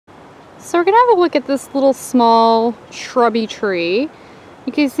So we're going to have a look at this little small shrubby tree.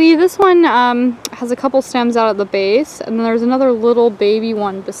 You can see this one has a couple stems out at the base, and then there's another little baby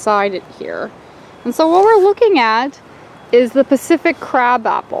one beside it here. And so what we're looking at is the Pacific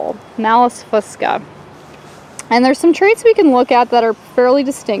crabapple, Malus Fusca. And there's some traits we can look at that are fairly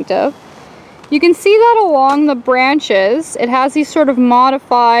distinctive. You can see that along the branches, it has these sort of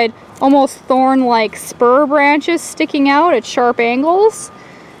modified, almost thorn-like spur branches sticking out at sharp angles.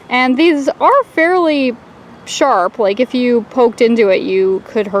 And these are fairly sharp, like if you poked into it you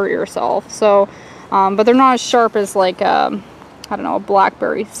could hurt yourself. So, but they're not as sharp as like I don't know, a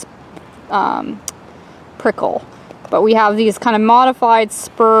blackberry prickle. But we have these kind of modified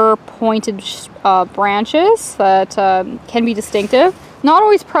spur pointed branches that can be distinctive. Not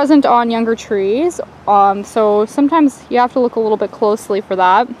always present on younger trees, so sometimes you have to look a little bit closely for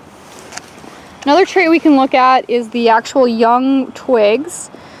that. Another trait we can look at is the actual young twigs,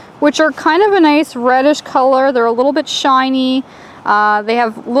 which are kind of a nice reddish color. They're a little bit shiny. They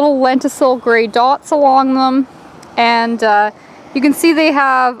have little lenticel gray dots along them. And you can see they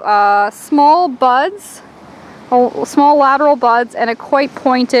have small buds, small lateral buds, and a quite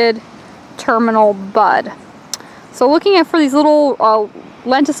pointed terminal bud. So looking for these little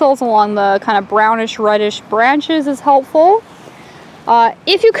lenticels along the kind of brownish reddish branches is helpful.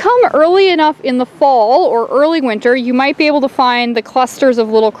 If you come early enough in the fall or early winter, you might be able to find the clusters of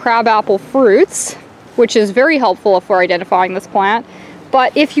little crabapple fruits, which is very helpful for identifying this plant.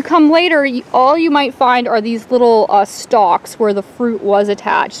 But if you come later, all you might find are these little stalks where the fruit was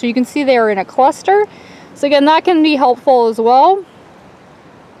attached. So you can see they are in a cluster. So again, that can be helpful as well.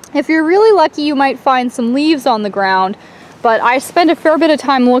 If you're really lucky, you might find some leaves on the ground, but I spent a fair bit of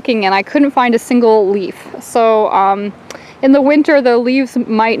time looking and I couldn't find a single leaf. So in the winter, the leaves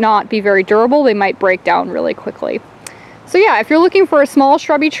might not be very durable. They might break down really quickly. So yeah, if you're looking for a small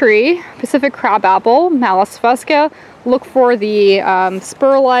shrubby tree, Pacific crabapple, Malus Fusca, look for the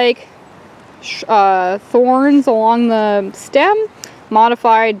spur-like thorns along the stem,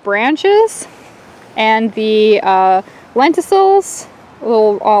 modified branches, and the lenticels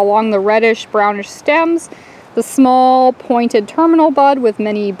along the reddish brownish stems, the small pointed terminal bud with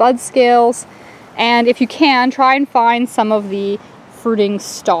many bud scales, and if you can, try and find some of the fruiting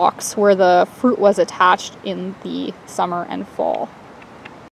stalks where the fruit was attached in the summer and fall.